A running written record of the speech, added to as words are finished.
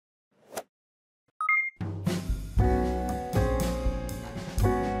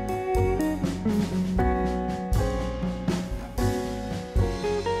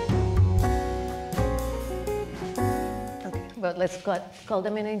So let's call the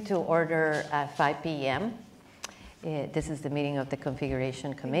meeting to order at 5 p.m. This is the meeting of the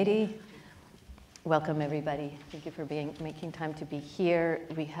Configuration Committee. Welcome, everybody. Thank you for making time to be here.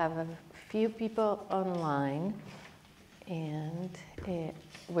 We have a few people online and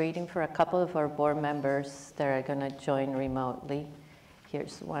waiting for a couple of our board members that are going to join remotely.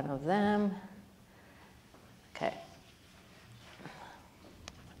 Here's one of them. Okay.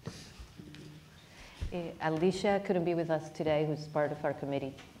 Alicia couldn't be with us today, who's part of our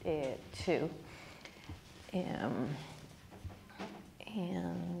committee too. And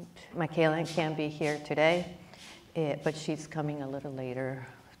Michaela can't be here today, but she's coming a little later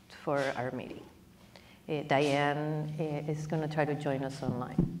for our meeting. Diane is going to try to join us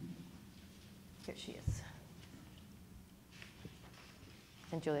online. Here she is.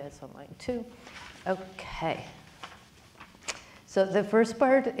 And Julia is online too. Okay. So the first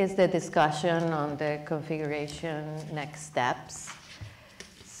part is the discussion on the configuration next steps.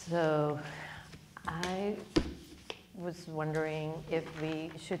 So I was wondering if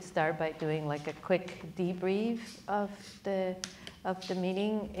we should start by doing like a quick debrief of the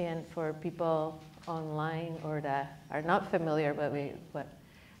meeting, and for people online or that are not familiar with what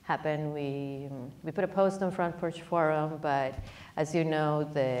happened, we put a post on Front Porch Forum, but as you know,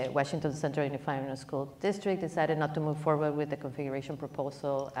 the Washington Central Unified School District decided not to move forward with the configuration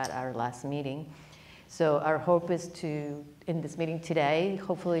proposal at our last meeting. So our hope is to, in this meeting today,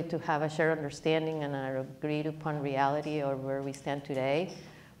 hopefully to have a shared understanding and an agreed upon reality of where we stand today,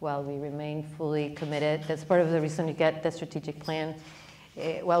 while we remain fully committed. That's part of the reason you get the strategic plan.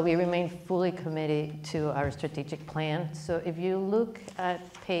 While we remain fully committed to our strategic plan. So if you look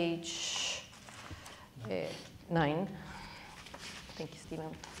at page 9, thank you,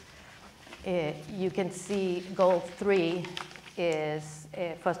 Stephen. You can see goal 3 is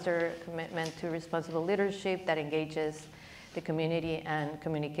foster commitment to responsible leadership that engages the community and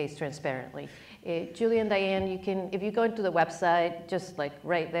communicates transparently. Julie and Diane, you can, if you go into the website, just like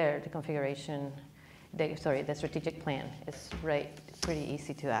right there, the configuration, the strategic plan is right, pretty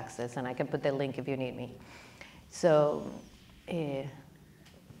easy to access, and I can put the link if you need me. So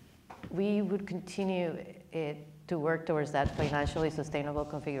we would continue to work towards that financially sustainable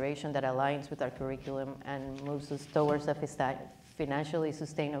configuration that aligns with our curriculum and moves us towards a financially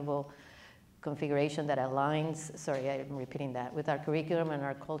sustainable configuration that aligns, I'm repeating that, with our curriculum and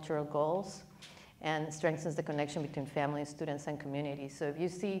our cultural goals, and strengthens the connection between families, students, and communities. So if you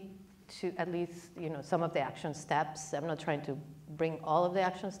see to at least some of the action steps, I'm not trying to bring all of the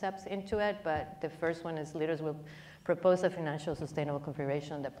action steps into it, but the first one is leaders will propose a financial sustainable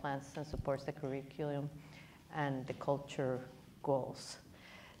configuration that plans and supports the curriculum and the culture goals.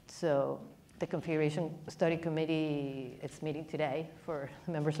 So the Configuration Study Committee is meeting today for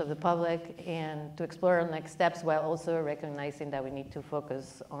members of the public and to explore our next steps, while also recognizing that we need to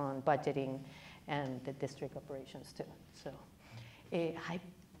focus on budgeting and the district operations too. So, hi,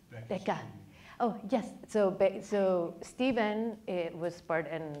 Becca. Oh, yes. So Stephen was part,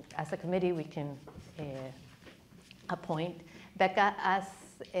 and as a committee, we can appoint. Becca,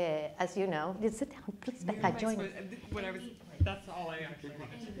 as you know, sit down, please, Becca, join us. That's all I actually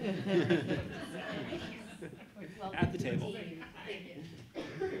wanted. At the table.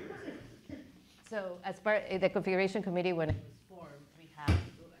 So as part of the Configuration Committee, when it was formed, we have,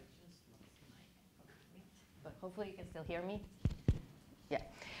 but hopefully you can still hear me. Yeah.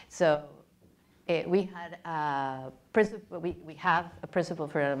 So we had a principal. We have a principal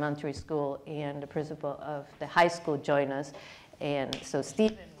for elementary school and the principal of the high school join us, and so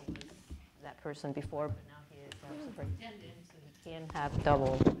Stephen was that person before, but now he is our superintendent, so he can have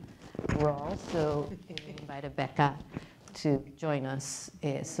double roles. So we invited Becca to join us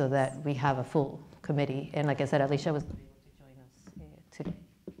so that we have a full committee. And like I said, Alicia was able to join us today.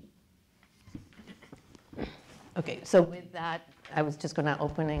 Okay, so with that, I was just going to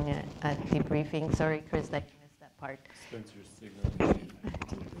opening a debriefing. Sorry, Chris, that you missed that part. Spencer's signal. I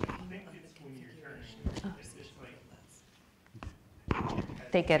think it's when you're turning.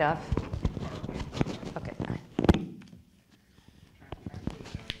 Take it off. Okay.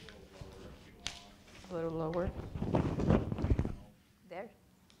 A little lower. There?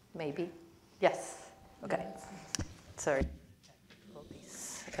 Maybe. Yes. Okay. Sorry.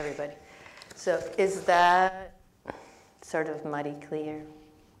 Everybody. So is that sort of muddy clear?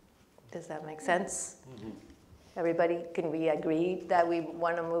 Does that make sense? Mm-hmm. Everybody, can we agree that we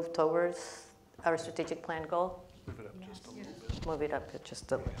want to move towards our strategic plan goal? Move it up just a little bit. Move it up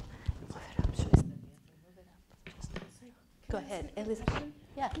just a little. Move it up. Should I move it up? Just a second. Go ahead, Elizabeth.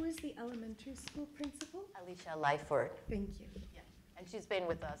 Yeah. Who is the elementary school principal? Alicia Lyford. Thank you. Yeah. And she's been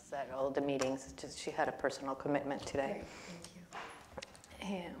with us at all the meetings. Just she had a personal commitment today. Great, thank you.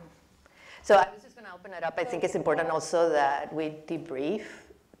 So I was just going to open it up. I think it's important also that we debrief,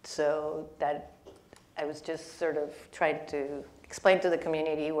 so that I was just sort of trying to explain to the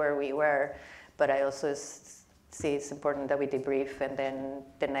community where we were, but I also see it's important that we debrief, and then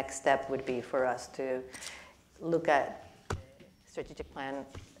the next step would be for us to look at the strategic plan,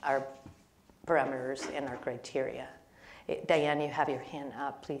 our parameters, and our criteria. Diane, you have your hand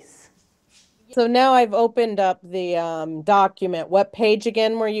up, please. So now I've opened up the document. What page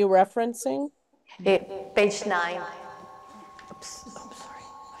again were you referencing? Page 9. Oops, I'm sorry.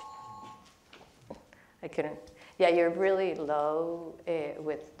 I couldn't. Yeah, you're really low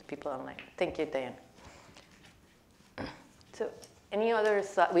with the people online. Thank you, Diane. So any other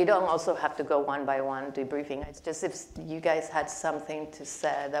thought? We don't also have to go one by one debriefing. It's just if you guys had something to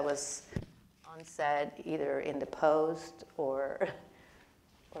say that was unsaid, either in the post or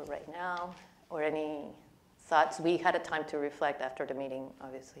right now, or any thoughts. We had a time to reflect after the meeting,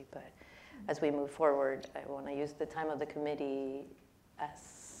 obviously, but as we move forward, I want to use the time of the committee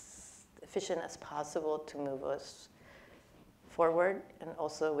as efficient as possible to move us forward, and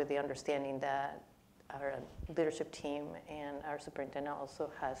also with the understanding that our leadership team and our superintendent also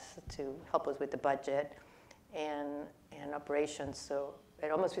has to help us with the budget and operations. So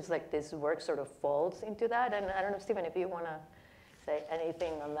it almost feels like this work sort of folds into that. And I don't know, Stephen, if you want to say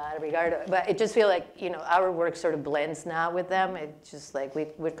anything on that regard, but it just feels like, our work sort of blends now with them. It's just like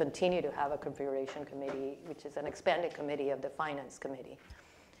we continue to have a configuration committee, which is an expanded committee of the finance committee,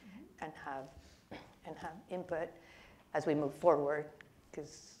 and have input as we move forward,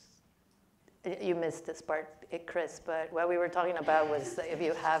 because you missed this part, Chris, but what we were talking about was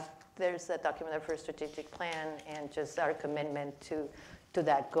there's a document for a strategic plan and just our commitment to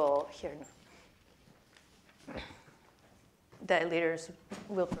that goal here. The leaders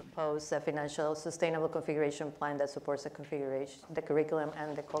will propose a financial sustainable configuration plan that supports the curriculum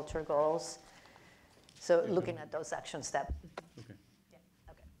and the culture goals. So looking at those action steps. Okay. Yeah,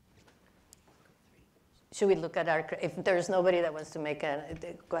 okay. Should we look at if there's nobody that wants to make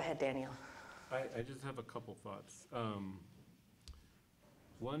go ahead, Daniel. I just have a couple thoughts.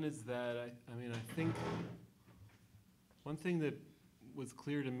 One is that, I think one thing that was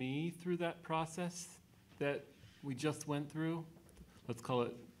clear to me through that process that we just went through, let's call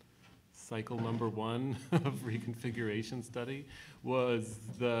it cycle number 1 of reconfiguration study, was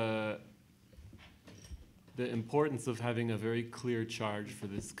the importance of having a very clear charge for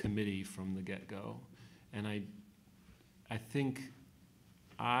this committee from the get-go. And I think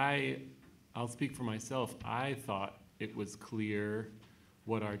I'll speak for myself. I thought it was clear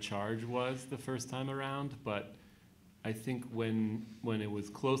what our charge was the first time around, but I think when it was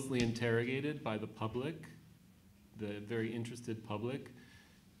closely interrogated by the public, the very interested public,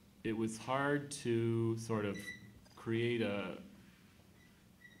 it was hard to sort of create a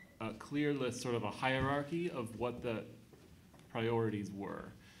clear list, sort of a hierarchy of what the priorities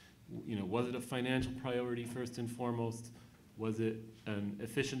were. Was it a financial priority first and foremost? Was it an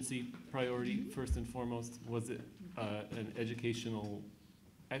efficiency priority first and foremost? Was it an educational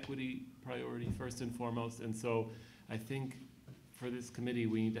equity priority first and foremost? And so I think for this committee,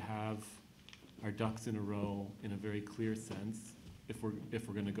 we need to have our ducks in a row in a very clear sense if we're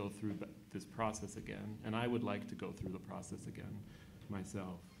going to go through this process again. And I would like to go through the process again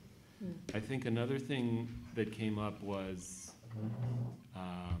myself. I think another thing that came up was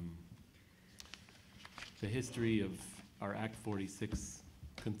the history of our Act 46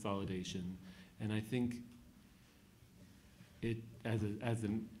 consolidation, and I think it as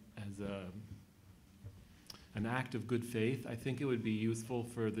an act of good faith, I think it would be useful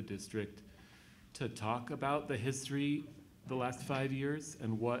for the district to talk about the history the last 5 years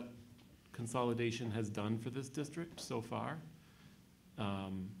and what consolidation has done for this district so far.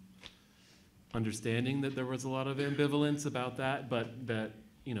 Understanding that there was a lot of ambivalence about that, but that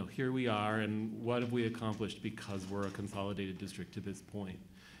here we are, and what have we accomplished because we're a consolidated district to this point,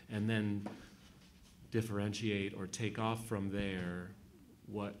 and then differentiate or take off from there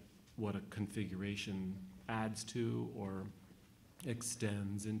what a configuration adds to or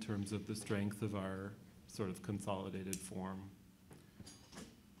extends in terms of the strength of our sort of consolidated form.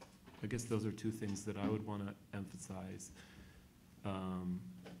 I guess those are two things that I would want to emphasize.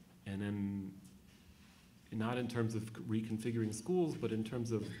 And then not in terms of reconfiguring schools, but in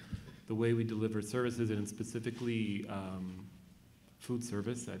terms of the way we deliver services, and specifically food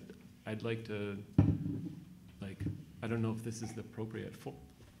service. I'd like to, I don't know if this is the appropriate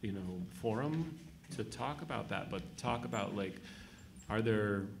forum to talk about that, but talk about are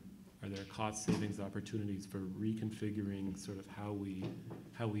there cost savings opportunities for reconfiguring sort of how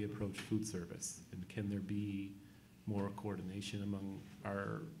we approach food service, and can there be more coordination among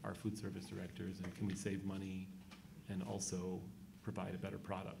our food service directors, and can we save money and also provide a better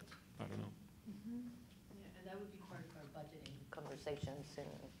product? I don't know. Yeah, and that would be part of our budgeting conversations, and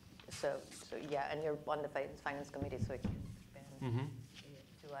so yeah, and you're on the finance committee, so it can expand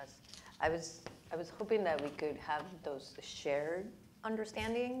to us. I was hoping that we could have those shared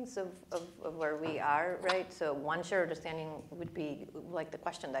understandings of where we are, right? So one shared understanding would be like the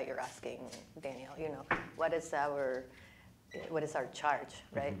question that you're asking, Danielle, you know, what is our charge,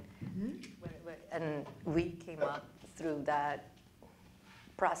 right? And we came up through that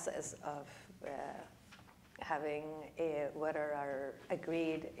process of having what are our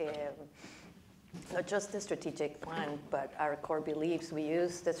agreed, not just the strategic plan, but our core beliefs. We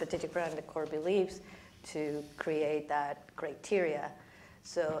use the strategic plan and the core beliefs to create that criteria.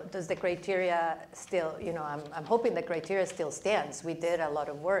 So does the criteria still, you know, I'm hoping the criteria still stands. We did a lot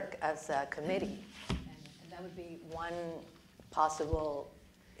of work as a committee, and that would be one possible,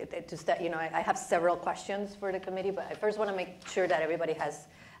 just that, you know, I have several questions for the committee, but I first want to make sure that everybody has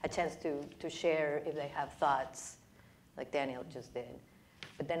a chance to share if they have thoughts, like Daniel just did.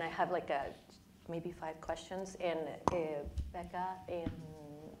 But then I have like maybe 5 questions, and Becca and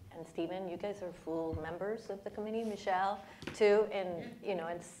Stephen, you guys are full members of the committee, Michelle too, and you know,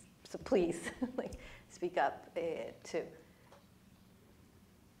 and so please like speak up too.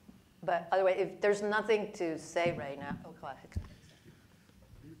 But otherwise, if there's nothing to say right now, oh, go ahead.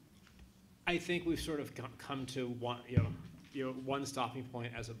 I think we've sort of come to one, one stopping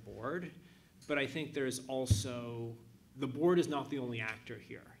point as a board, but I think there's also, the board is not the only actor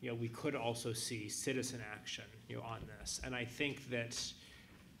here. You know, we could also see citizen action, on this, and I think that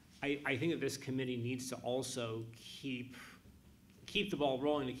I think that this committee needs to also keep the ball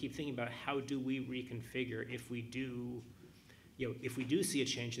rolling, to keep thinking about how do we reconfigure if we do, if we do see a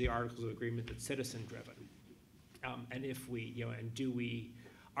change to the Articles of Agreement that's citizen driven, and if we, and do we,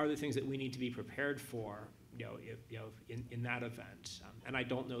 are there things that we need to be prepared for, in that event? And I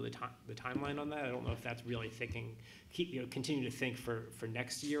don't know the timeline on that. I don't know if that's really thinking, continue to think for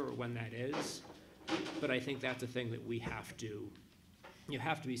next year or when that is. But I think that's a thing that we have to,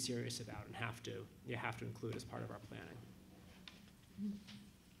 have to be serious about and have to include as part of our planning.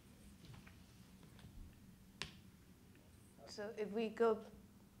 So if we go,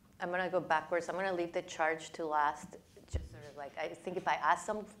 I'm going to go backwards. I'm going to leave the charge to last. Just sort of like, I think if I ask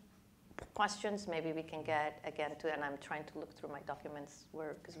some questions, maybe we can get again to, and I'm trying to look through my documents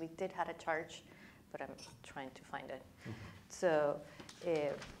because we did have a charge, but I'm trying to find it. So,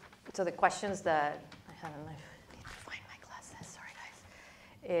 so the questions that I had, I need to find my glasses. Sorry, guys.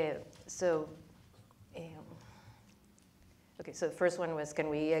 Okay. So the first one was, can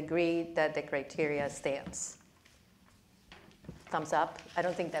we agree that the criteria stands? Thumbs up. I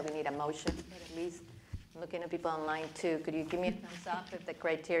don't think that we need a motion, but at least I'm looking at people online too. Could you give me a thumbs up if the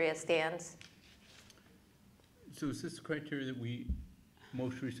criteria stands? So is this the criteria that we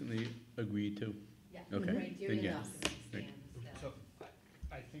most recently agreed to? Yeah. Okay. Criteria Then document Right. stands. So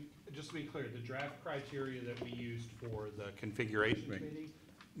I think, just to be clear, the draft criteria that we used for the configuration Right. committee,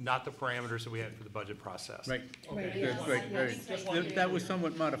 not the parameters that we had for the budget process. Right. Okay. Right, yes. Right, Yeah, right. just wanted That was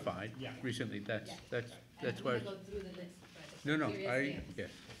somewhat modified Yeah. recently. That's And why. I'm gonna go through the list, right? The No, criteria stands,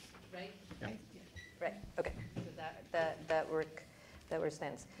 yes. Right? Yeah. Right. Okay. So that work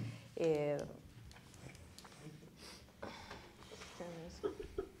stands.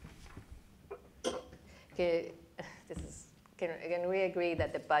 Okay. This is. Can we agree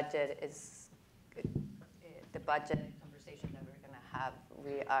that the budget is the budget conversation that we're going to have?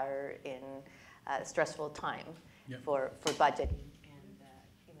 We are in a stressful time Yep. for budgeting, and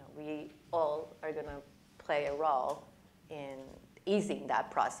we all are going to play a role in easing that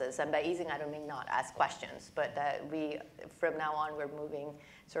process. And by easing, I don't mean not ask questions, but that we, from now on, we're moving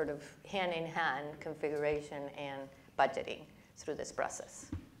sort of hand in hand, configuration and budgeting through this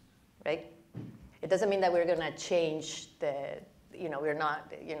process, right? It doesn't mean that we're going to change we're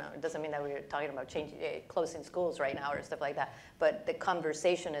not, it doesn't mean that we're talking about closing schools right now or stuff like that, but the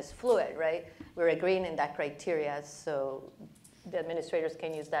conversation is fluid, right? We're agreeing in that criteria, so the administrators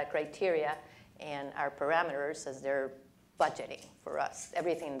can use that criteria and our parameters as their budgeting for us.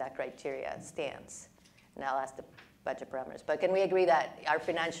 Everything in that criteria stands. And I'll ask the budget parameters. But can we agree that our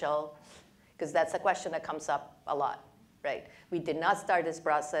financial, because that's a question that comes up a lot, right? We did not start this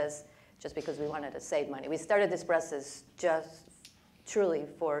process just because we wanted to save money. We started this process just truly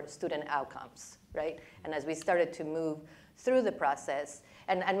for student outcomes, right? And as we started to move through the process,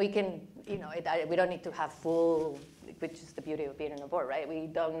 and we can, we don't need to have full, which is the beauty of being on a board, right? We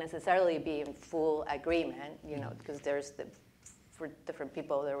don't necessarily be in full agreement, because for different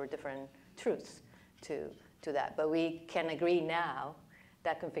people, there were different truths to to that. But we can agree now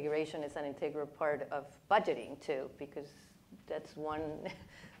that configuration is an integral part of budgeting too, because that's one,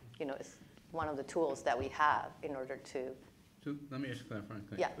 it's one of the tools that we have in order to. So let me ask a clarifying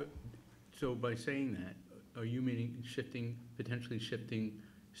question. Yeah. So by saying that, are you meaning potentially shifting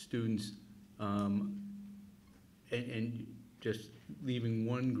students, and just leaving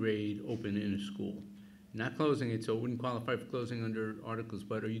one grade open in a school? Not closing it, so it wouldn't qualify for closing under articles,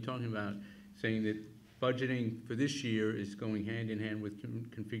 but are you talking about saying that budgeting for this year is going hand in hand with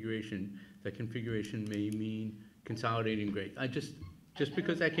configuration? That configuration may mean consolidating grades.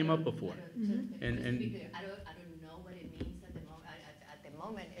 Because that came up before. Mm-hmm. And And I don't know what it means at the moment. At the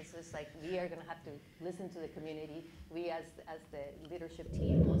moment, it's just like we are going to have to listen to the community. We, as the leadership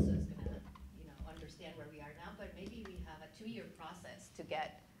team, also is going to, understand where we are now. But maybe we have a 2-year process to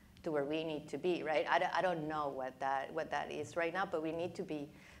get to where we need to be, right? I don't know what that is right now, but we need to be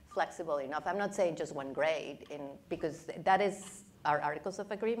flexible enough. I'm not saying just one grade, because that is our articles of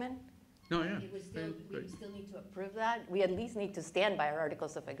agreement. No, yeah. We would still need to approve that. We at least need to stand by our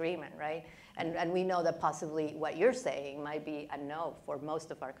articles of agreement, right? And we know that possibly what you're saying might be a no for most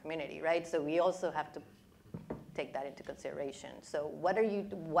of our community, right? So we also have to take that into consideration. So what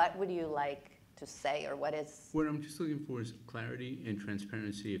would you like to say, or what is? What I'm just looking for is clarity and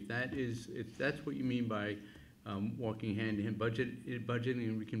transparency. If that's what you mean by walking hand in hand, budgeting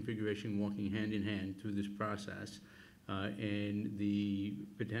and reconfiguration walking hand in hand through this process, and the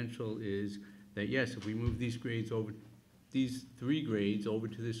potential is that yes, if we move these 3 grades over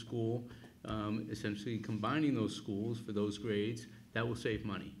to this school, essentially combining those schools for those grades, that will save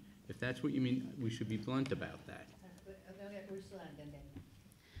money. If that's what you mean, we should be blunt about that.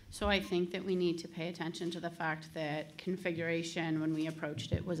 So I think that we need to pay attention to the fact that configuration, when we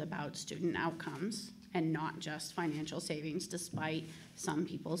approached it, was about student outcomes and not just financial savings, despite some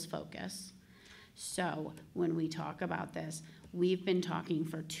people's focus. So when we talk about this, we've been talking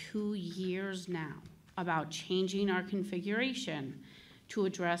for 2 years now about changing our configuration to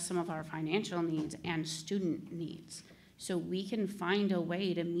address some of our financial needs and student needs, so we can find a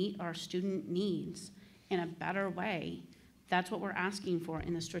way to meet our student needs in a better way. That's what we're asking for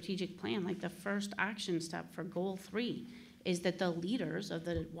in the strategic plan. Like, the first action step for goal 3 is that the leaders of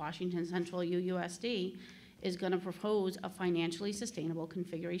the Washington Central UUSD is going to propose a financially sustainable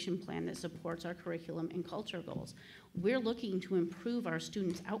configuration plan that supports our curriculum and culture goals. We're looking to improve our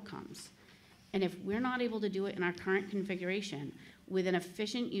students' outcomes. And if we're not able to do it in our current configuration with an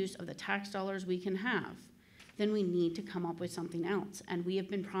efficient use of the tax dollars we can have, then we need to come up with something else. And we have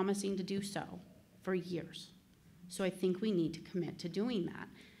been promising to do so for years. So I think we need to commit to doing that.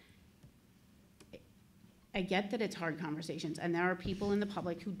 I get that it's hard conversations, and there are people in the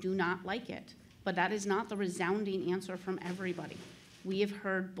public who do not like it, but that is not the resounding answer from everybody. We have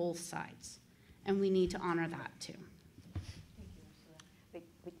heard both sides, and we need to honor that too.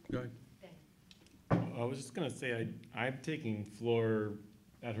 Go ahead. I was just gonna say, I'm taking Flor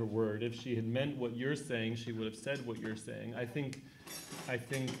at her word. If she had meant what you're saying, she would have said what you're saying. I think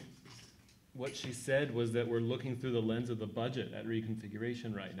what she said was that we're looking through the lens of the budget at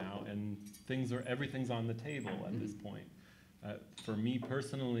reconfiguration right now, and everything's on the table at this point. For me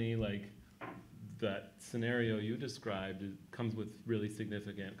personally, like, that scenario you described, it comes with really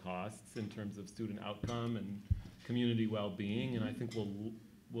significant costs in terms of student outcome and community well-being, and I think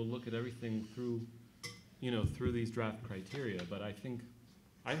we'll look at everything through these draft criteria. But I think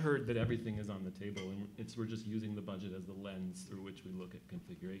I heard that everything is on the table, and we're just using the budget as the lens through which we look at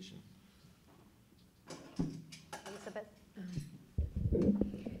configuration. Elizabeth?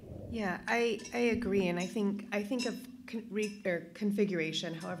 Yeah, I agree, and I think of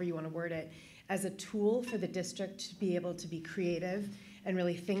configuration, however you want to word it, as a tool for the district to be able to be creative and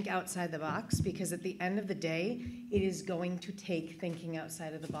really think outside the box, because at the end of the day, it is going to take thinking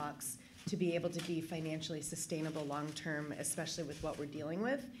outside of the box to be able to be financially sustainable long-term, especially with what we're dealing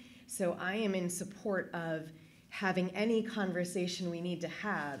with. So I am in support of having any conversation we need to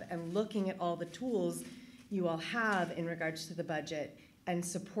have and looking at all the tools you all have in regards to the budget and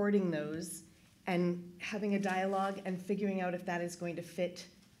supporting those and having a dialogue and figuring out if that is going to fit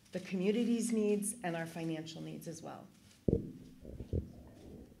the community's needs and our financial needs as well.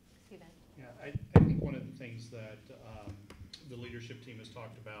 Yeah, I think one of the things that the leadership team has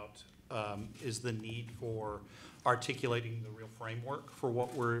talked about is the need for articulating the real framework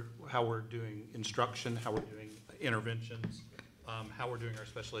for how we're doing instruction, how we're doing interventions, how we're doing our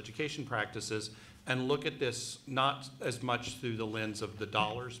special education practices, and look at this not as much through the lens of the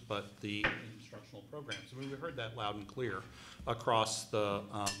dollars, but the instructional programs. I mean, we heard that loud and clear across the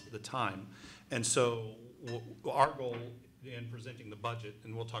time. And so our goal in presenting the budget,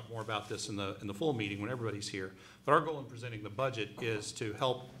 and we'll talk more about this in the full meeting when everybody's here, but our goal in presenting the budget is to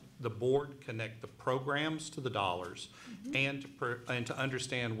help the board connect the programs to the dollars and to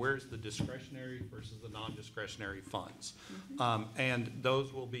understand where's the discretionary versus the non-discretionary funds. And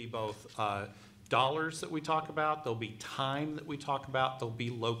those will be both dollars that we talk about, there'll be time that we talk about, there'll be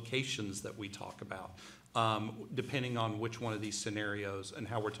locations that we talk about, depending on which one of these scenarios and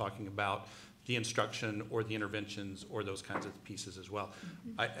how we're talking about the instruction or the interventions or those kinds of pieces as well.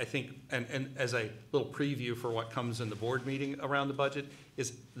 I think, and as a little preview for what comes in the board meeting around the budget,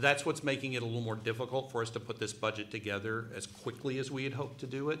 is that's what's making it a little more difficult for us to put this budget together as quickly as we had hoped to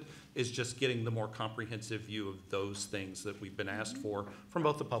do it, is just getting the more comprehensive view of those things that we've been asked for from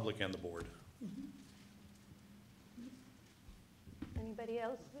both the public and the board. Anybody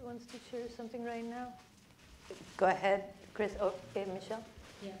else that wants to share something right now? Go ahead, Chris. Oh, okay, Michelle?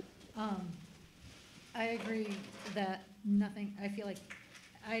 Yeah, I agree that nothing, I feel like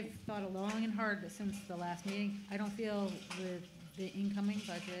I've thought long and hard since the last meeting. I don't feel with the incoming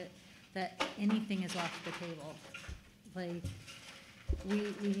budget that anything is off the table. Like,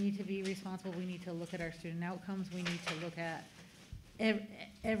 we need to be responsible, we need to look at our student outcomes, we need to look at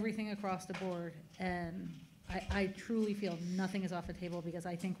everything across the board. And I truly feel nothing is off the table because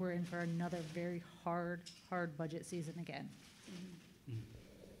I think we're in for another very hard budget season again.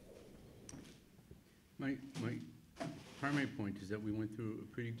 My primary point is that we went through a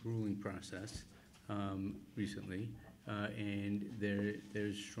pretty grueling process recently, and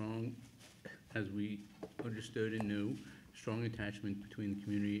there's strong, as we understood and knew, strong attachment between the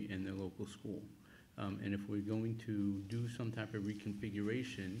community and the local school. And if we're going to do some type of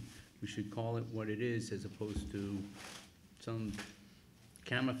reconfiguration, we should call it what it is as opposed to some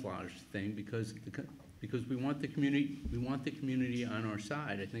camouflage thing, because we want the community on our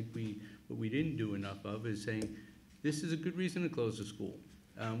side. I think what we didn't do enough of is saying, this is a good reason to close the school,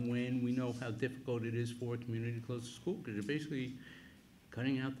 when we know how difficult it is for a community to close the school, because they're basically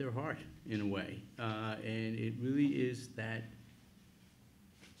cutting out their heart in a way. And it really is that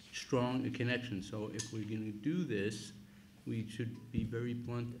strong a connection. So if we're gonna do this, we should be very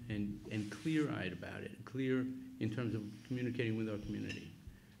blunt and clear-eyed about it, clear in terms of communicating with our community,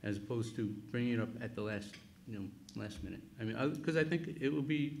 as opposed to bringing it up at the last minute. I mean, because I think it'll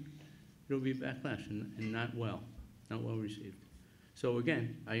be backlash and not well received. So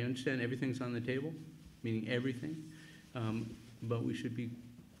again, I understand everything's on the table, meaning everything, but we should be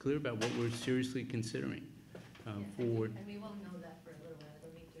clear about what we're seriously considering for. And we won't know that for a little while. I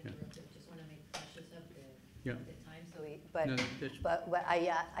don't mean to interrupt, I just want to make cautious of the time. So but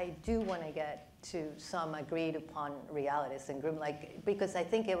I do want to get to some agreed upon realities in group, like, because I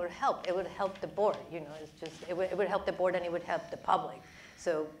think it would help. It would help the board, it's just, it would help the board and it would help the public.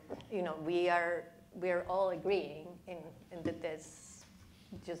 So, we are all agreeing in this,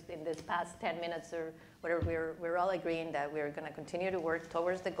 just in this past 10 minutes or whatever, we're all agreeing that we're going to continue to work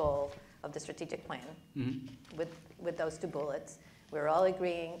towards the goal of the strategic plan with those 2 bullets. We're all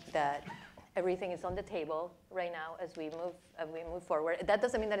agreeing that everything is on the table right now as we move forward. That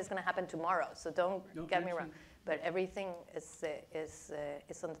doesn't mean that it's going to happen tomorrow, so don't get me wrong. But everything is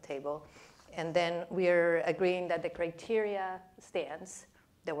on the table. And then we're agreeing that the criteria stands,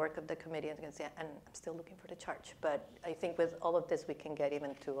 the work of the committee, and I'm still looking for the charge. But I think with all of this, we can get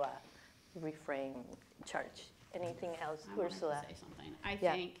even to a reframe charge. Anything else, Ursula? I wanted to say something.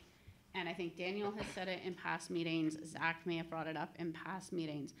 I think Daniel has said it in past meetings, Zach may have brought it up in past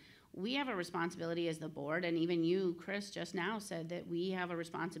meetings. We have a responsibility as the board, and even you, Chris, just now said that we have a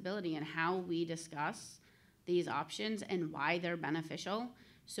responsibility in how we discuss these options and why they're beneficial.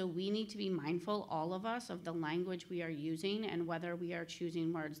 So we need to be mindful, all of us, of the language we are using and whether we are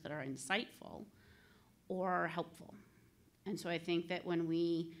choosing words that are insightful or helpful. And so I think that when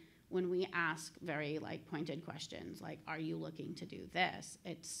we ask very pointed questions, like, are you looking to do this?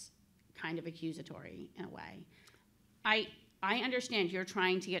 It's kind of accusatory in a way. I understand you're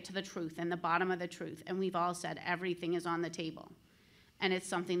trying to get to the truth and the bottom of the truth, and we've all said everything is on the table. And it's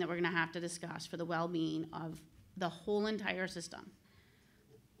something that we're gonna have to discuss for the well-being of the whole entire system.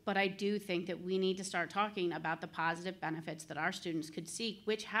 But I do think that we need to start talking about the positive benefits that our students could seek,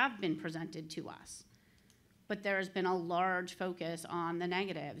 which have been presented to us. But there has been a large focus on the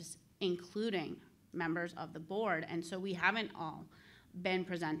negatives, including members of the board, and so we haven't all been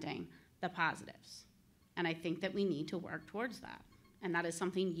presenting the positives. And I think that we need to work towards that. And that is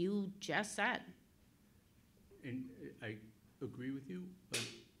something you just said. And I agree with you, but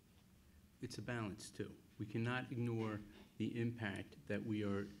it's a balance too. We cannot ignore the impact that we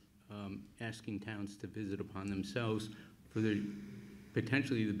are asking towns to visit upon themselves for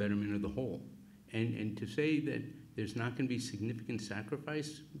potentially the betterment of the whole. And to say that there's not going to be significant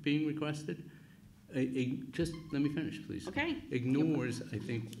sacrifice being requested, just let me finish, please. Okay. Ignores, I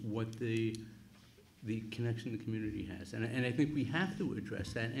think, what the connection the community has. And I think we have to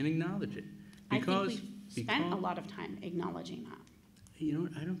address that and acknowledge it. Because, I think we've spent a lot of time acknowledging that. you know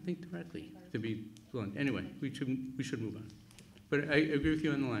what, I don't think directly, to be blunt. Anyway, we should move on. But I agree with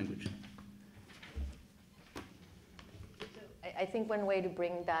you on the language. I think one way to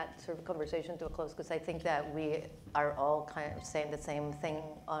bring that sort of conversation to a close, because I think that we are all kind of saying the same thing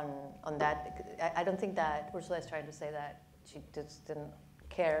on that. I don't think that Ursula is trying to say that she just didn't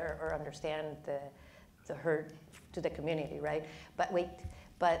care or understand the hurt to the community, right?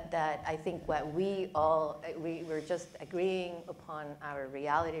 But that I think what we're just agreeing upon our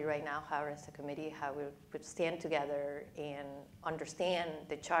reality right now, how as a committee, how we would stand together and understand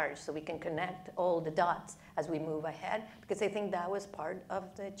the charge so we can connect all the dots as we move ahead. Because I think that was part of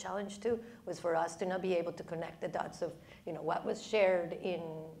the challenge too, was for us to not be able to connect the dots of, you know, what was shared in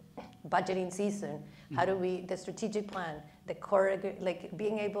budgeting season. How do we, the strategic plan, the core, like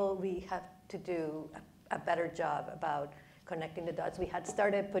being able, we have to do a better job about connecting the dots. We had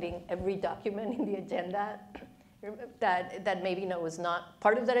started putting every document in the agenda that maybe, you know, was not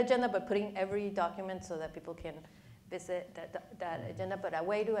part of that agenda, but putting every document so that people can visit that agenda. But a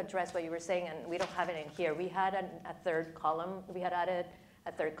way to address what you were saying, and we don't have it in here, we had a third column. We had added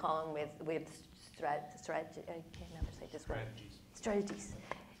a third column with strategy. I can't never say this word. Strategies.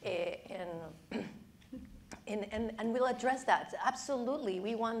 And we'll address that. Absolutely,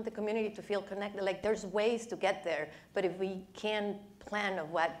 we want the community to feel connected. Like there's ways to get there, but if we can plan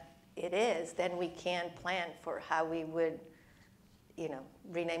of what it is, then we can plan for how we would, you know,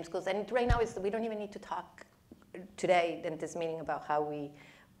 rename schools. And right now, we don't even need to talk today in this meeting about how we're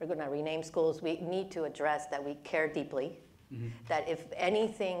going to rename schools. We need to address that we care deeply. Mm-hmm. That if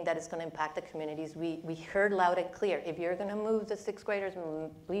anything that is going to impact the communities, we heard loud and clear. If you're going to move the sixth graders,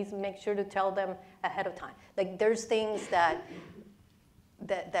 please make sure to tell them ahead of time. Like there's things that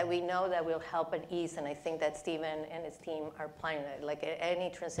we know that will help and ease, and I think that Stephen and his team are planning it, like any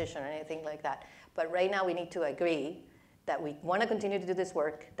transition or anything like that. But right now we need to agree that we want to continue to do this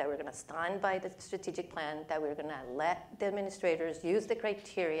work, that we're going to stand by the strategic plan, that we're going to let the administrators use the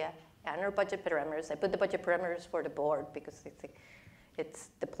criteria and our budget parameters. I put the budget parameters for the board because I think it's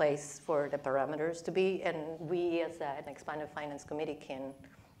the place for the parameters to be, and we as an expanded finance committee can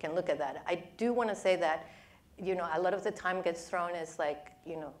look at that. I do want to say that, you know, a lot of the time gets thrown as like,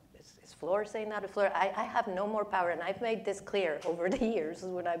 you know, is Flor saying that? I have no more power, and I've made this clear over the years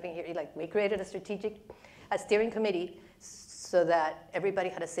when I've been here. Like we created a steering committee so that everybody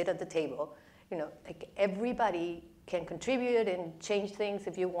had a seat at the table. You know, like everybody can contribute and change things.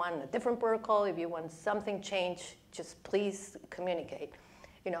 If you want a different protocol, if you want something changed, just please communicate.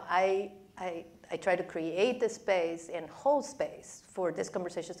 You know, I try to create the space and hold space for these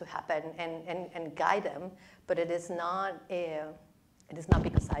conversations to happen and guide them, but it is not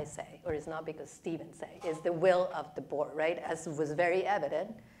because I say, or it's not because Stephen say. It's the will of the board, right? As was very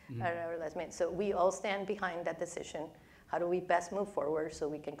evident at our last meeting. So we all stand behind that decision. How do we best move forward so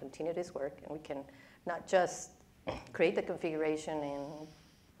we can continue this work and we can not just create the configuration and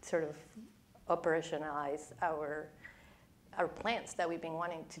sort of operationalize our plans that we've been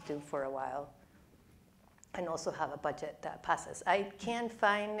wanting to do for a while, and also have a budget that passes. I can't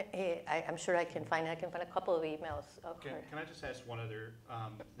find I'm sure I can find a couple of emails of her. Can I just ask one other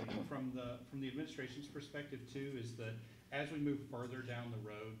thing from the administration's perspective too, is that as we move further down the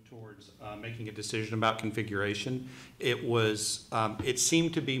road towards making a decision about configuration, it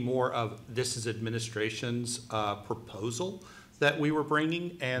seemed to be more of this is administration's proposal that we were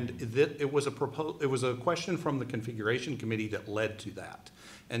bringing, and it was a question from the configuration committee that led to that.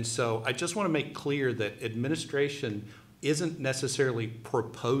 And so I just want to make clear that administration isn't necessarily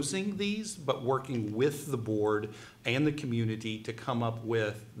proposing these, but working with the board and the community to come up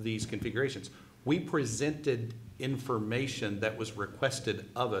with these configurations. We presented information that was requested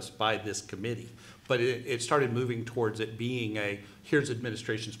of us by this committee, but it started moving towards it being here's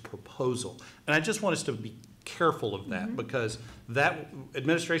administration's proposal. And I just want us to be careful of that, because that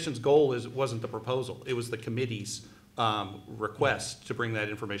administration's goal wasn't the proposal, it was the committee's request to bring that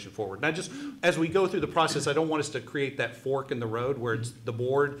information forward. And I just, as we go through the process, I don't want us to create that fork in the road where it's the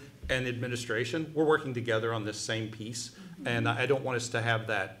board and administration. We're working together on this same piece, and I don't want us to have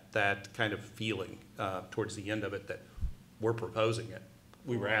that kind of feeling towards the end of it that we're proposing it.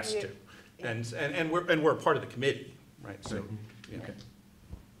 We were asked to, and we're a part of the committee, right? So, yeah. Okay.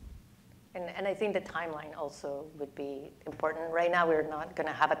 And I think the timeline also would be important. Right now, we're not going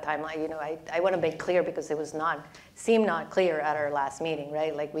to have a timeline. You know, I want to make clear because it was seemed not clear at our last meeting,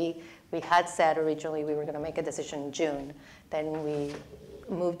 right? Like we had said originally we were going to make a decision in June. Then we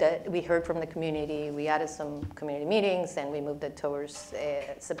moved it. We heard from the community. We added some community meetings, and we moved it towards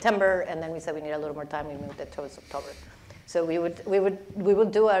September. And then we said we need a little more time. We moved it towards October. So we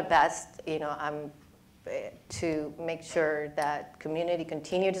would do our best. You know, to make sure that community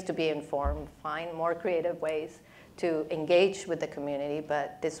continues to be informed, find more creative ways to engage with the community,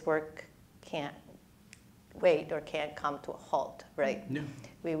 but this work can't wait or can't come to a halt, right? No.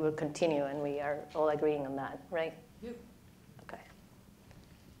 We will continue, and we are all agreeing on that, right? Yep. Okay.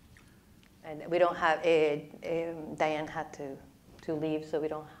 And we don't have, Diane had to leave, so we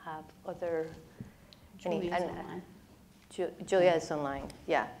don't have other. Julia's online. Julia is online,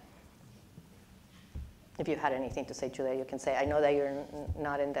 yeah. If you had anything to say, Julia, you can say. I know that you're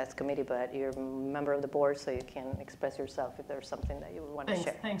not in that committee, but you're a member of the board, so you can express yourself if there's something that you would want to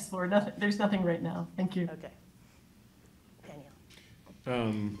share. Thanks, Laura. There's nothing right now. Thank you. Okay.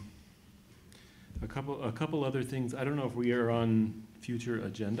 Daniel. A couple other things. I don't know if we are on future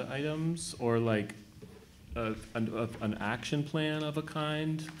agenda items or like an action plan of a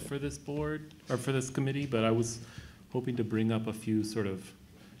kind for this board or for this committee, but I was hoping to bring up a few sort of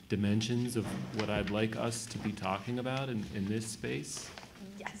dimensions of what I'd like us to be talking about in this space.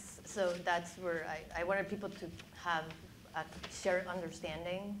 Yes, so that's where I wanted people to have a shared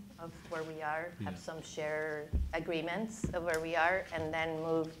understanding of where we are, have some shared agreements of where we are, and then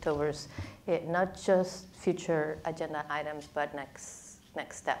move towards it, not just future agenda items, but next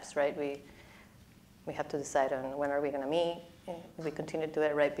steps, right? We have to decide on when are we going to meet. If we continue to do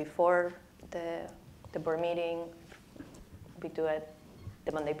it right before the board meeting, we do it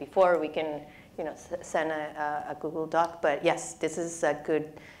the Monday before, we can, you know, send a Google Doc. But yes, this is a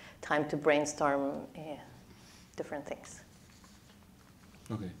good time to brainstorm different things.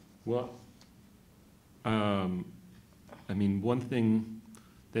 Okay. Well, I mean, one thing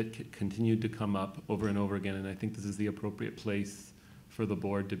that continued to come up over and over again, and I think this is the appropriate place for the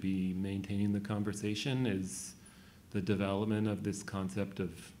board to be maintaining the conversation, is the development of this concept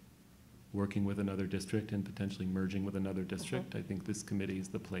of working with another district and potentially merging with another district. I think this committee is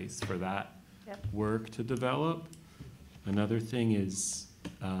the place for that work to develop. Another thing is,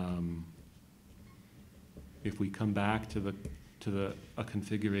 if we come back to a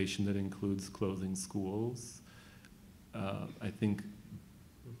configuration that includes closing schools, I think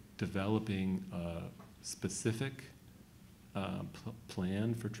developing a specific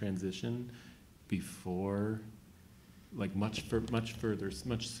plan for transition before, like much further,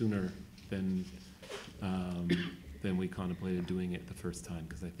 much sooner than we contemplated doing it the first time,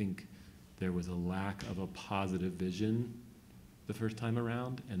 because I think there was a lack of a positive vision the first time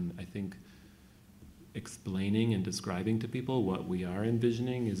around, and I think explaining and describing to people what we are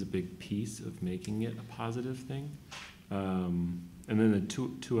envisioning is a big piece of making it a positive thing. And then the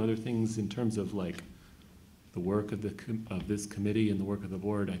two other things in terms of like the work of this committee and the work of the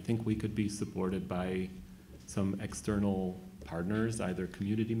board, I think we could be supported by some external partners, either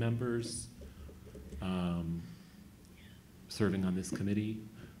community members serving on this committee,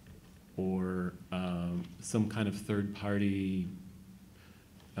 or some kind of third party.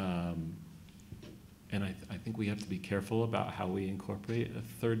 And I think we have to be careful about how we incorporate a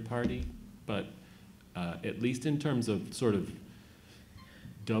third party, but at least in terms of sort of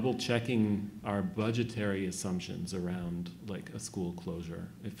double checking our budgetary assumptions around like a school closure.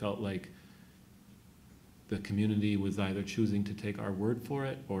 It felt like the community was either choosing to take our word for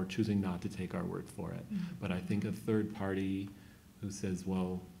it or choosing not to take our word for it. Mm-hmm. But I think a third party who says,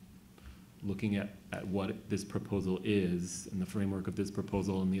 well, looking at what this proposal is and the framework of this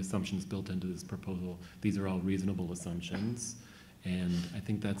proposal and the assumptions built into this proposal, these are all reasonable assumptions. And I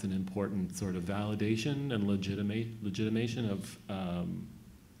think that's an important sort of validation and legitimation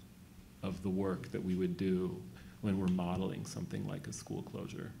of the work that we would do when we're modeling something like a school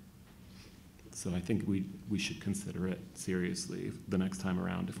closure. So I think we should consider it seriously the next time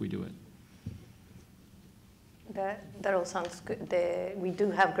around if we do it. That all sounds good. We do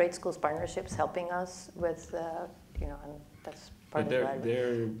have Great Schools Partnerships helping us with, and that's part of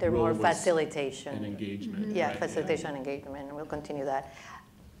it. They're more facilitation. And engagement. Mm-hmm. Yeah, right, facilitation and engagement, and we'll continue that.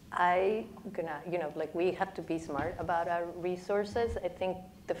 We have to be smart about our resources. I think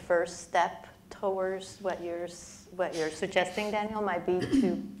the first step towards what you're suggesting, Daniel, might be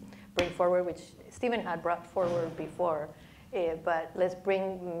to bring forward, which Stephen had brought forward before, but let's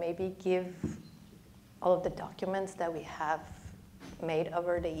give all of the documents that we have made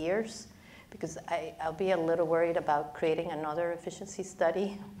over the years, because I'll be a little worried about creating another efficiency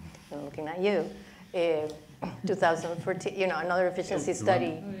study I'm looking at you, 2014, you know, another efficiency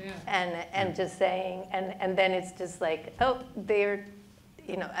study, and just saying, and then it's just like, oh, they're,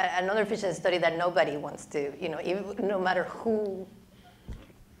 you know, another efficiency study that nobody wants to, you know, even, no matter who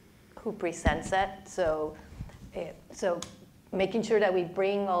presents it. So, so making sure that we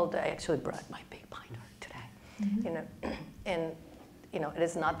bring all the, I actually brought my big binder today, you know, and, you know, it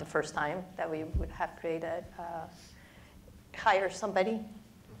is not the first time that we would have created, hire somebody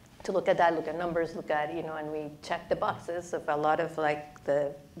to look at that, look at numbers, look at, you know, and we check the boxes of a lot of like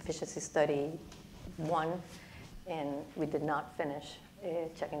the efficiency study 1, and we did not finish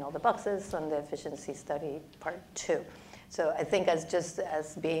checking all the boxes on the efficiency study part 2. So I think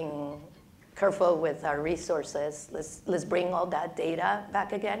as being careful with our resources, let's bring all that data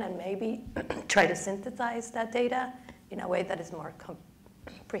back again and maybe try to synthesize that data in a way that is more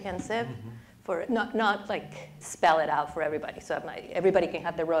comprehensive. For not like spell it out for everybody. So everybody can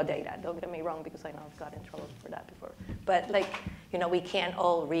have the raw data. Don't get me wrong, because I know I've got in trouble for that before. But like, you know, we can't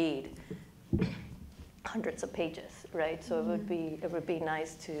all read hundreds of pages, right? So it would be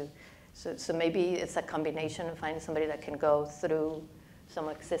nice to, so maybe it's a combination of finding somebody that can go through some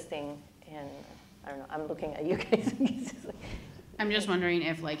existing, and I don't know, I'm looking at you guys. I'm just wondering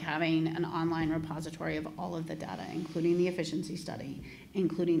if like having an online repository of all of the data, including the efficiency study,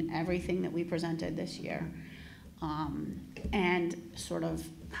 including everything that we presented this year, and sort of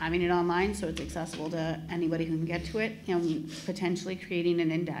having it online so it's accessible to anybody who can get to it, and potentially creating an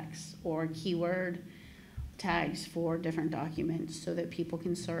index or keyword tags for different documents so that people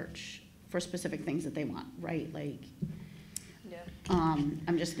can search for specific things that they want, right? Like,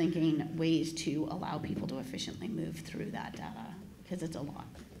 I'm just thinking ways to allow people to efficiently move through that data, because it's a lot.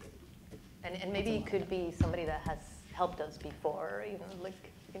 And maybe it could be somebody that has helped us before, you know, like,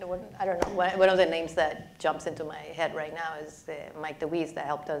 you know, I don't know, one of the names that jumps into my head right now is Mike DeWeese, that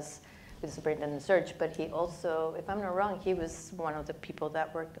helped us with the superintendent search, but he also, if I'm not wrong, he was one of the people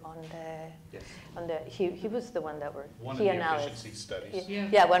that worked on the, he was the one that worked, one of the efficiency studies.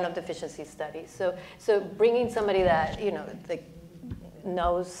 Yeah, one of the efficiency studies. So bringing somebody that, you know, like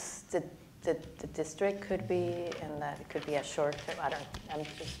knows the district could be, and that it could be a short, I don't know, I'm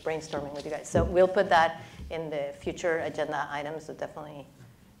just brainstorming with you guys. So we'll put that in the future agenda items, so definitely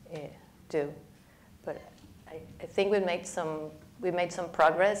do. But I think we made some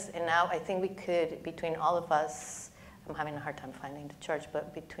progress, and now I think we could, between all of us, I'm having a hard time finding the charge,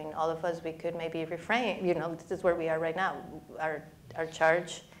 but between all of us, we could maybe reframe, you know, this is where we are right now. Our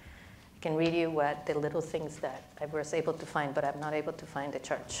charge, I can read you what the little things that I was able to find, but I'm not able to find the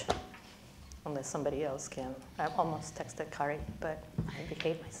charge, unless somebody else can. I almost texted Kari, but I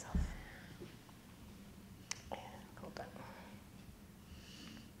behaved myself. Hold on.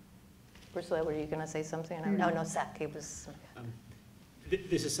 Ursula, were you going to say something? No, Zach, it was.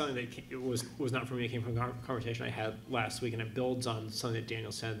 This is something that was not from me, it came from a conversation I had last week, and it builds on something that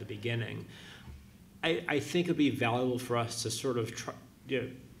Daniel said at the beginning. I think it would be valuable for us to sort of try, you know,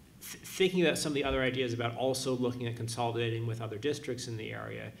 thinking about some of the other ideas about also looking at consolidating with other districts in the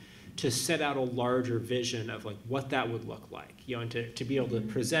area, to set out a larger vision of like what that would look like, you know, and to be able to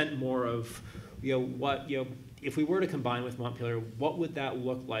present more of, you know, what, you know, if we were to combine with Montpelier, what would that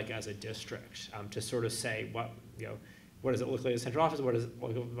look like as a district? To sort of say what, you know, what does it look like as a central office? What does it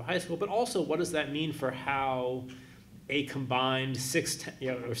look like at the high school? But also, what does that mean for how a combined 6,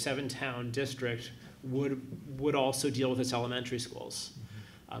 you know, or 7-town district would also deal with its elementary schools?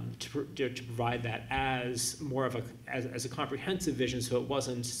 To provide that as more of as a comprehensive vision, so it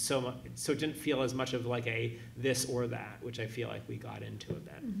wasn't so much, so it didn't feel as much of like a this or that, which I feel like we got into a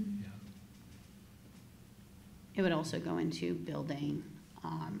bit. Yeah. It would also go into building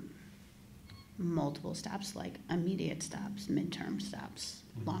multiple steps, like immediate steps, midterm steps,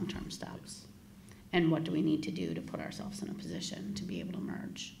 long-term steps, and what do we need to do to put ourselves in a position to be able to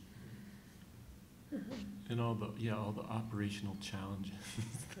merge. And all the operational challenges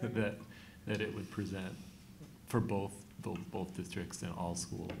that it would present for both districts and all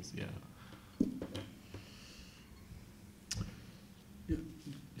schools. Yeah.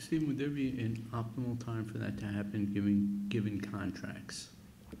 Stephen, would there be an optimal time for that to happen, given contracts,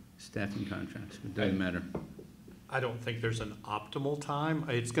 staffing contracts? It doesn't matter. I don't think there's an optimal time.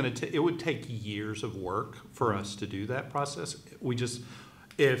 It would take years of work for us to do that process.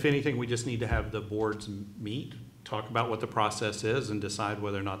 If anything, we just need to have the boards meet, talk about what the process is, and decide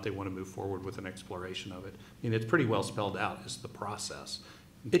whether or not they want to move forward with an exploration of it. I mean, it's pretty well spelled out as the process.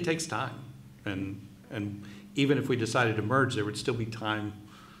 It takes time, and even if we decided to merge, there would still be time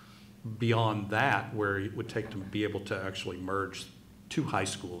beyond that where it would take to be able to actually merge 2 high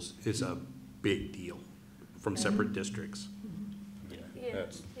schools is a big deal from separate districts. Yeah,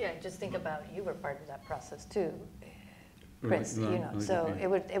 That's, Yeah, just think about, you were part of that process too, Right, Chris, right, you know, right, so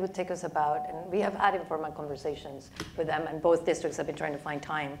yeah. it would take us about, and we have had informal conversations with them, and both districts have been trying to find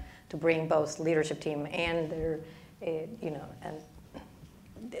time to bring both leadership team and their, you know, and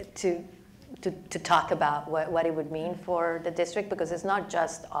to talk about what it would mean for the district, because it's not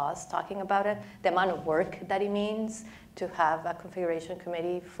just us talking about it. The amount of work that it means to have a configuration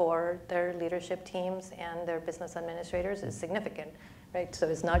committee for their leadership teams and their business administrators is significant, right? So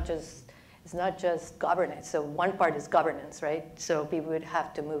it's not just governance. So one part is governance, right? So we would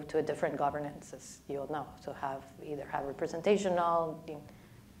have to move to a different governance, as you all know. So either have representational.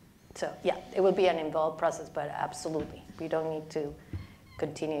 So yeah, it would be an involved process, but absolutely, we don't need to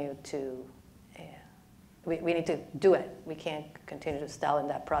continue to. We need to do it. We can't continue to stall in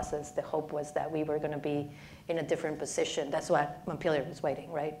that process. The hope was that we were going to be in a different position. That's what Montpelier was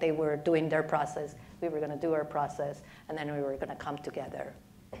waiting, right? They were doing their process. We were going to do our process, and then we were going to come together.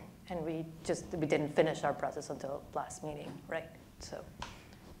 And we didn't finish our process until last meeting, right? So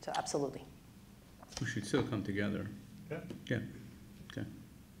absolutely. We should still come together. yeah. Yeah, okay.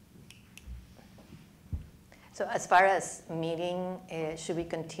 So as far as meeting, should we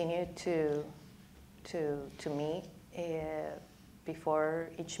continue to meet before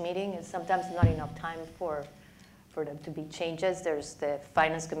each meeting? Is sometimes not enough time for them to be changes. There's the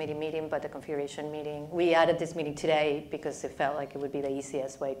finance committee meeting, but the configuration meeting, we added this meeting today because it felt like it would be the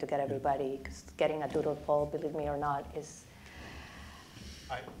easiest way to get everybody, because getting a doodle poll, believe me or not, is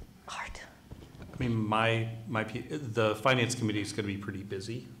hard. I mean, the finance committee is going to be pretty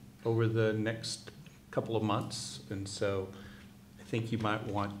busy over the next couple of months, and so I think you might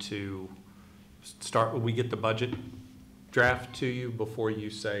want to start when we get the budget draft to you before you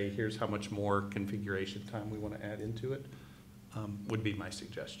say, here's how much more configuration time we want to add into it, would be my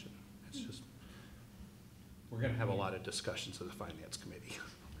suggestion. It's just, we're going to have a lot of discussions with the finance committee.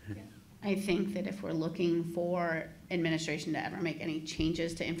 I think that if we're looking for administration to ever make any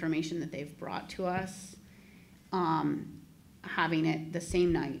changes to information that they've brought to us, having it the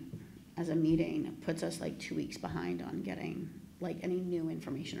same night as a meeting puts us like 2 weeks behind on getting like any new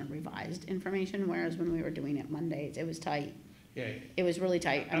information or revised information, whereas when we were doing it Mondays, it was tight. Yeah. It was really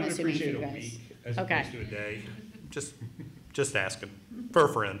tight, I'm assuming for you guys. I would appreciate a week as Okay. opposed to a day. Just asking, for a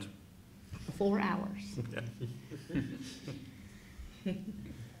friend. 4 hours.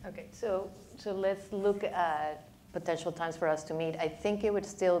 Okay, so let's look at potential times for us to meet. I think it would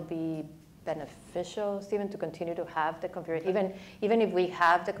still be beneficial, Stephen, to continue to have the configuration, even if we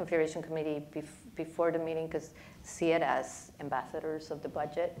have the configuration committee before the meeting, because see it as ambassadors of the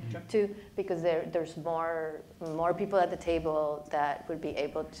budget too, because there's more people at the table that would be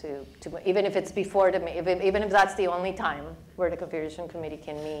able to even if it's before the even if that's the only time where the configuration committee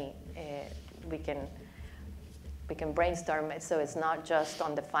can meet, we can brainstorm it, so it's not just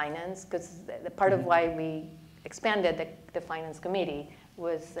on the finance, because the part of why we expanded the finance committee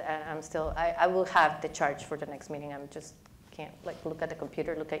was, I will have the charge for the next meeting. I'm just can't like look at the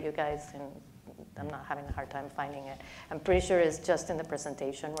computer, look at you guys, and I'm not having a hard time finding it. I'm pretty sure it's just in the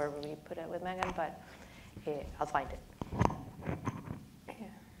presentation where we put it with Megan, but I'll find it. Yeah.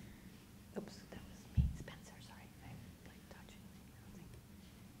 Oops, that was me, Spencer, sorry. I like touching.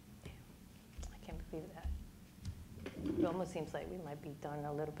 I can't believe that. It almost seems like we might be done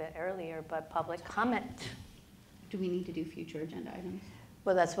a little bit earlier, but public comment. Do we need to do future agenda items?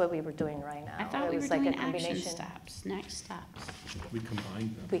 Well, that's what we were doing right now. I thought It we were was like a doing action combination. steps, next steps. We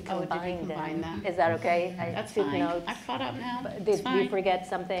combined them. We Oh, did we combined combine them? Is that okay? I That's took fine. notes. I've caught up now. But It's did you fine. forget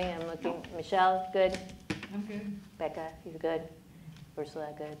something? I'm looking. Michelle, good. I'm good. Becca, you good?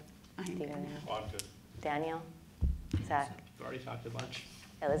 Ursula, good. I'm good. Stephen, Well, I'm good. Daniel, Zach, We've already talked a bunch.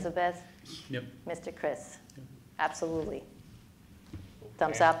 Elizabeth, Yep, Mr. Chris. Absolutely.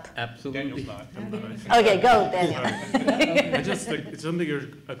 Thumbs up. absolutely. Daniel's not. I'm not. Okay, go, Daniel. I just,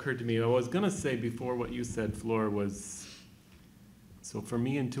 something occurred to me. I was gonna say before what you said, Flor, was, so for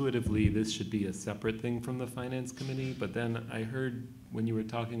me intuitively, this should be a separate thing from the finance committee, but then I heard when you were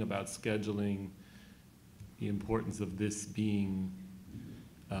talking about scheduling, the importance of this being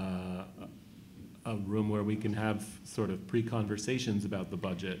a room where we can have sort of pre-conversations about the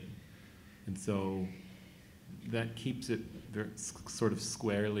budget. And so that keeps it very, sort of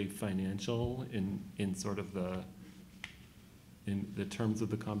squarely financial in sort of in the terms of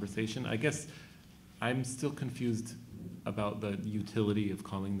the conversation. I guess I'm still confused about the utility of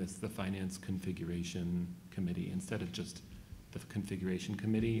calling this the Finance Configuration Committee instead of just the Configuration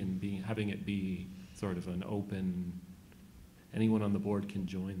Committee, and having it be sort of an open, anyone on the board can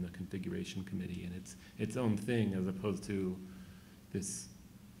join the Configuration Committee, and it's its own thing as opposed to this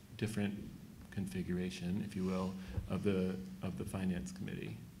different configuration, if you will, of the finance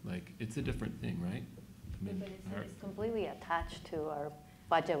committee. Like, it's a different thing, right? I mean, But it's completely attached to our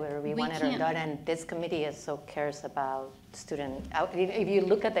budget where we We want it can't- done, and this committee is so cares about student out. If you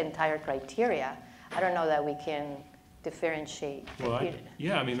look at the entire criteria, I don't know that we can differentiate. well,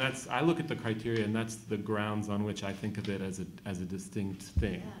 yeah, I mean, I look at the criteria, and that's the grounds on which I think of it as a distinct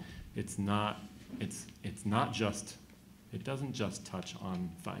thing. It's not just, it doesn't just touch on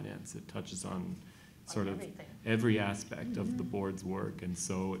finance, it touches on sort of everything. every aspect of the board's work, and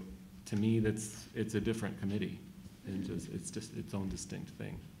so, to me, it's a different committee, and it's just its own distinct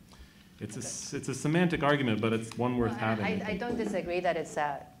thing. It's a semantic argument, but it's one worth having. I don't disagree that it's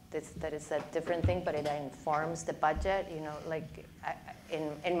a different thing, but it informs the budget. You know, like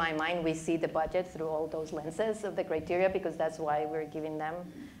in my mind, we see the budget through all those lenses of the criteria, because that's why we're giving them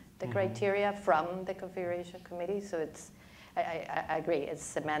the criteria from the configuration committee. So I agree, it's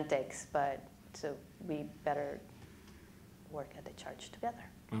semantics, but so we better work at the charge together.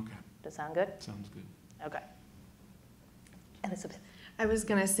 Okay, Does that sound good? sounds good. Okay. Elizabeth. I was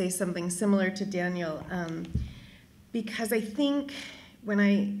going to say something similar to Daniel, because I think when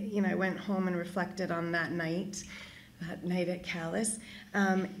I went home and reflected on that night at Calais,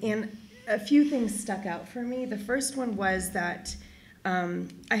 and a few things stuck out for me. The first one was that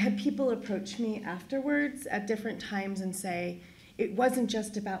I had people approach me afterwards at different times and say, it wasn't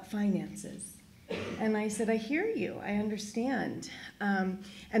just about finances. And I said, I hear you, I understand. And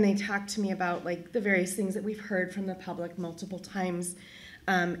they talked to me about like the various things that we've heard from the public multiple times.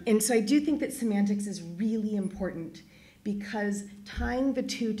 And so I do think that semantics is really important, because tying the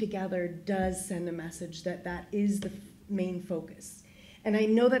two together does send a message that that is the main focus. And I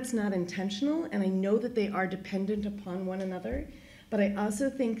know that's not intentional, and I know that they are dependent upon one another, but I also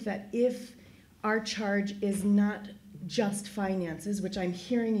think that if our charge is not just finances, which I'm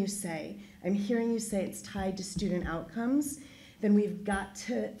hearing you say it's tied to student outcomes, then we've got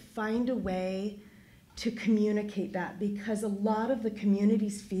to find a way to communicate that, because a lot of the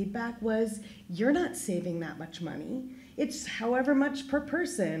community's feedback was, you're not saving that much money. It's however much per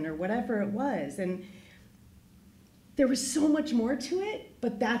person or whatever it was. And there was so much more to it,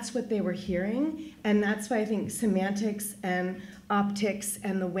 but that's what they were hearing. And that's why I think semantics and optics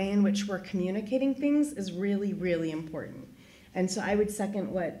and the way in which we're communicating things is really, really important. And so I would second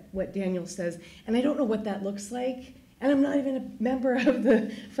what Daniel says. And I don't know what that looks like. And I'm not even a member of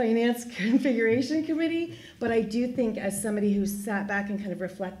the Finance Configuration Committee, but I do think, as somebody who sat back and kind of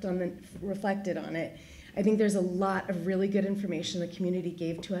reflected on it, I think there's a lot of really good information the community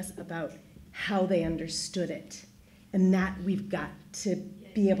gave to us about how they understood it. And that we've got to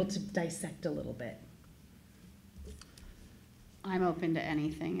be able to dissect a little bit. I'm open to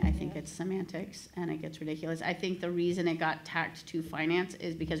anything. I think it's semantics, and it gets ridiculous. I think the reason it got tacked to finance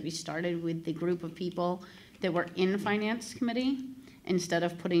is because we started with the group of people that were in finance committee instead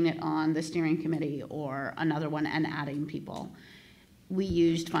of putting it on the steering committee or another one and adding people. We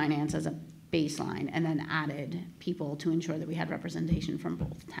used finance as a baseline and then added people to ensure that we had representation from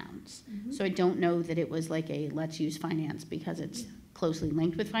both towns. So I don't know that it was like a let's use finance because it's closely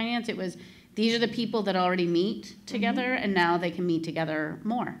linked with finance. It was, these are the people that already meet together, and now they can meet together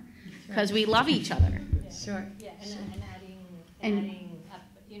more because we love each other. Sure. Yeah, and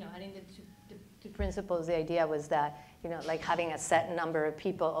adding the two principles. The idea was that, like having a set number of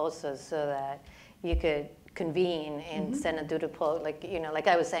people also, so that you could convene and send a doodle poll. Like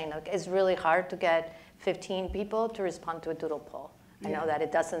I was saying, it's really hard to get 15 people to respond to a doodle poll. I know that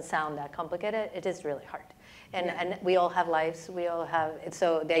it doesn't sound that complicated. It is really hard, and we all have lives. We all have.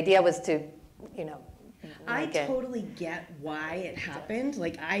 So the idea was to, I totally get why it happened.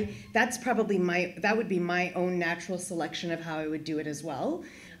 Like that's probably that would be my own natural selection of how I would do it as well.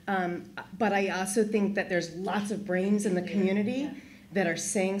 But I also think that there's lots of brains in the community that are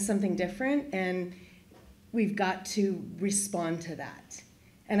saying something different, and we've got to respond to that.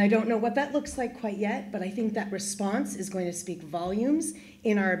 And I don't know what that looks like quite yet, but I think that response is going to speak volumes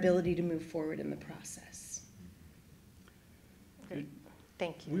in our ability to move forward in the process. Okay.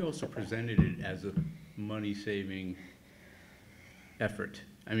 Thank you. We also presented it as a money-saving effort.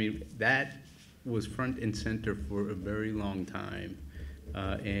 I mean, that was front and center for a very long time.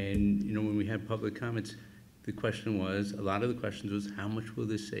 And, when we had public comments, a lot of the questions was, how much will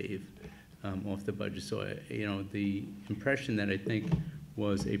this save off the budget? So, the impression that I think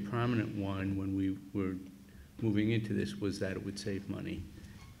was a prominent one when we were moving into this was that it would save money.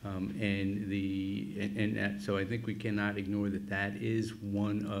 So I think we cannot ignore that is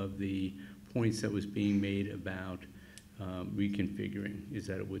one of the points that was being made about reconfiguring, is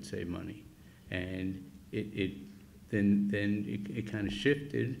that it would save money. And then it kind of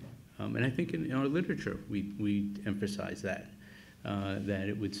shifted And I think in our literature, we emphasize that, that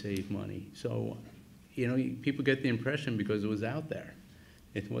it would save money. So, you know, people get the impression because it was out there.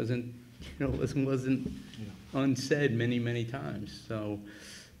 It wasn't, you know, it wasn't unsaid many, many times. So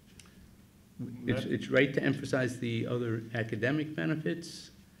it's right to emphasize the other academic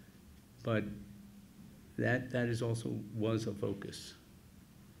benefits, but that is also was a focus.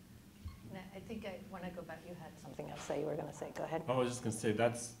 I think I want to go back. You had something else that you were going to say. Go ahead. I was just going to say,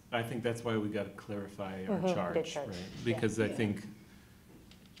 I think that's why we got to clarify our The charge, charge. right? Yeah. Because I think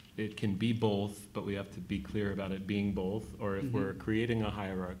it can be both, but we have to be clear about it being both, or if we're creating a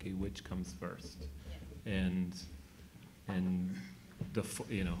hierarchy, which comes first? And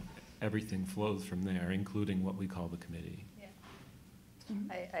you know, everything flows from there, including what we call the committee.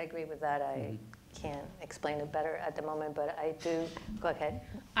 I agree with that. I can't explain it better at the moment, but I do. Go ahead.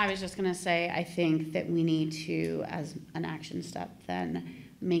 I was just gonna say, I think that we need to, as an action step, then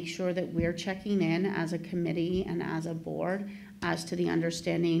make sure that we're checking in as a committee and as a board as to the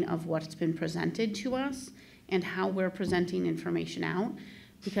understanding of what's been presented to us and how we're presenting information out,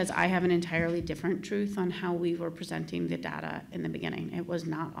 because I have an entirely different truth on how we were presenting the data in the beginning. It was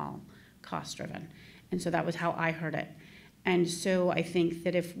not all cost-driven. And so that was how I heard it. And so I think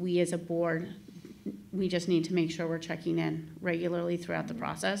that if we as a board, we just need to make sure we're checking in regularly throughout the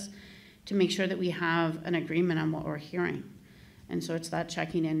process to make sure that we have an agreement on what we're hearing. And so it's that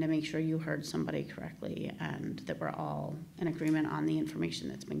checking in to make sure you heard somebody correctly and that we're all in agreement on the information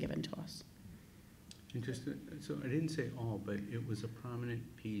that's been given to us. And just, so I didn't say all, but it was a prominent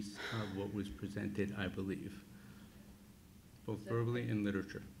piece of what was presented, I believe, both verbally and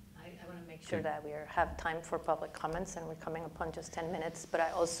literature. I want to make sure that we have time for public comments, and we're coming upon just 10 minutes. But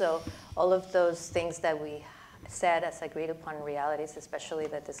I also, all of those things that we said as agreed upon realities, especially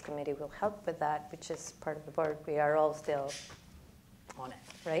that this committee will help with that, which is part of the board, we are all still on it,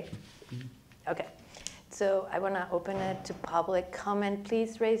 right? Okay. So I want to open it to public comment.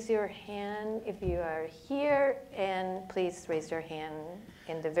 Please raise your hand if you are here, and please raise your hand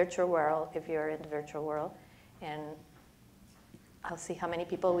in the virtual world if you're in the virtual world. And I'll see how many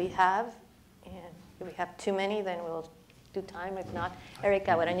people we have. And if we have too many, then we'll do time. If not,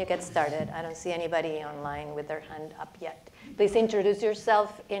 Erica, why don't you get started? I don't see anybody online with their hand up yet. Please introduce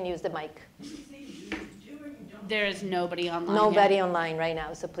yourself and use the mic. There is nobody online Nobody yet. online right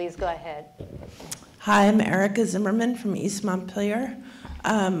now, so please go ahead. Hi, I'm Erica Zimmerman from East Montpelier.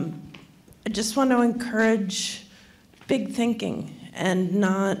 I just want to encourage big thinking and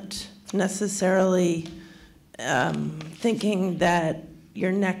not necessarily thinking that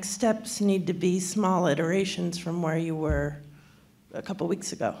your next steps need to be small iterations from where you were a couple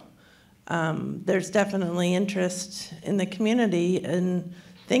weeks ago. There's definitely interest in the community in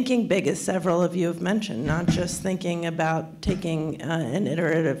thinking big, as several of you have mentioned, not just thinking about taking an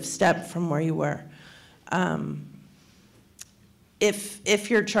iterative step from where you were. If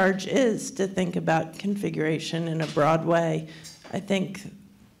your charge is to think about configuration in a broad way, I think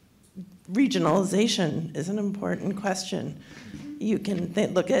regionalization is an important question. You can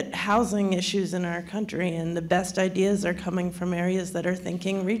look at housing issues in our country, and the best ideas are coming from areas that are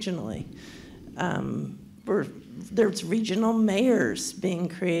thinking regionally. There's regional mayors being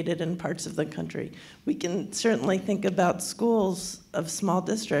created in parts of the country. We can certainly think about schools of small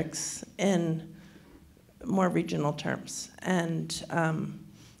districts in more regional terms. And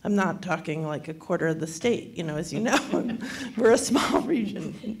I'm not talking like a quarter of the state, you know, as you know. We're a small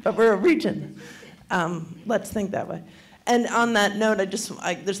region, but we're a region. Let's think that way. And on that note, there's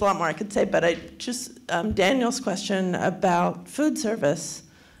a lot more I could say, but Daniel's question about food service,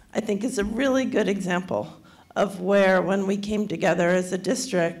 I think is a really good example of where, when we came together as a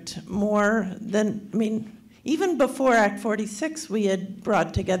district, more than, I mean, even before Act 46, we had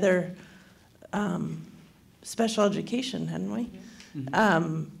brought together special education, hadn't we?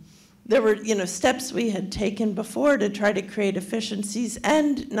 There were, steps we had taken before to try to create efficiencies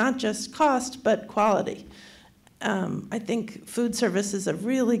and not just cost, but quality. I think food service is a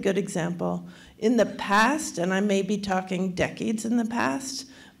really good example. In the past, and I may be talking decades in the past,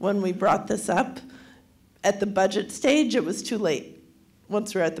 when we brought this up, at the budget stage, it was too late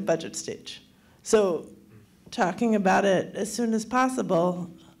once we're at the budget stage. So talking about it as soon as possible,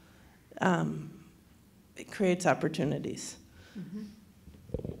 it creates opportunities.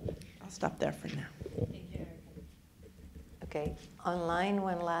 I'll stop there for now. Thank you. Okay, online,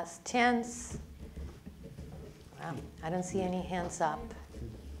 one last chance. Wow, I don't see any hands up.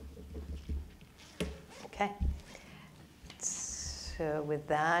 Okay. So with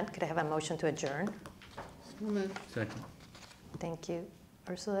that, could I have a motion to adjourn? Second. Thank you,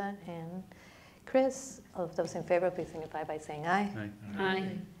 Ursula and Chris. All of those in favor, please signify by saying aye. Aye. Aye.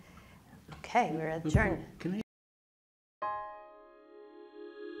 Okay, we're adjourned. Can I